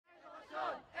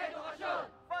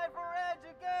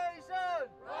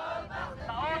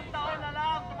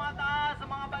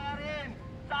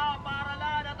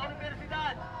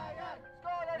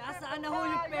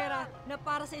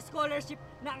para sa scholarship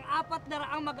ng 400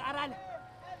 mag-aaral.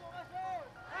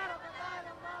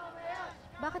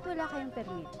 Bakit wala kayong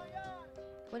permit?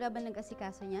 Wala ba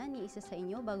nag-asikaso niya ni isa sa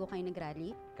inyo bago kayo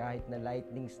nag-rally? Kahit na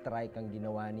lightning strike ang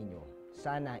ginawa ninyo,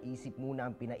 sana isip muna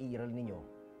ang pinairal ninyo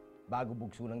bago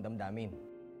bugso ng damdamin.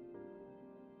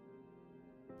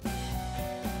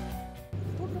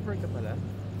 Photographer ka pala?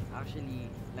 Actually,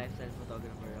 lifestyle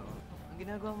photographer ako. Ang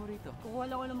ginagawa mo rito? Kukuha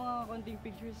lang ako ng mga konting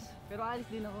pictures, pero alis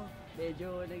din ako.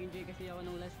 Medyo nag-enjoy kasi ako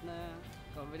nung last na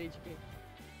coverage ko.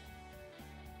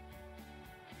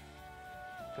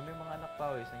 Kami mga anak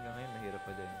pawis hanggang ngayon mahirap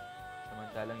pa din.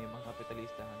 Samantalang yung mga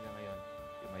kapitalista hanggang ngayon,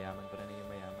 yung mayaman pa rin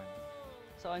yung mayaman.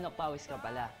 So anak pawis ka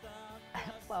pala?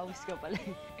 Pawis ka pala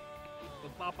eh.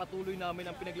 Pagpapatuloy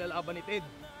namin ang pinaglalaban ni Ted.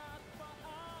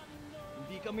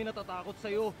 Hindi kami natatakot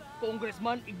sa'yo,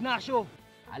 Congressman Ignacio.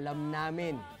 Alam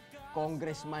namin,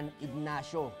 Congressman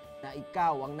Ignacio, na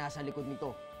ikaw ang nasa likod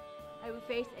nito. I will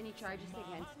face any charges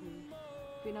against me.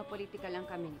 Pinopolitika lang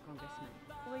kami ni Congressman.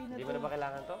 Hindi mo na ba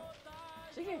kailangan to?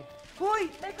 Sige. Hoy!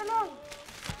 Teka lang!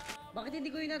 Bakit hindi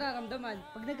ko yung nararamdaman?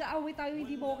 Pag nag-aaway tayo,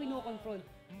 hindi mo ako kino-confront.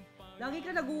 Lagi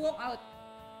ka nag-walk out.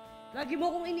 Lagi mo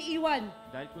akong iniiwan.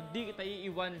 Dahil kung di kita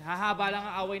iiwan, hahaba lang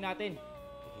ang away natin.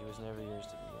 He was never yours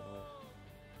to begin with.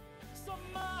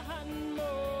 Samahan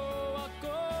mo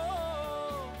ako.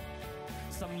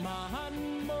 Samahan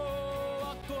mo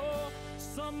ako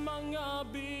sa mga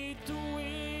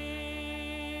bituin.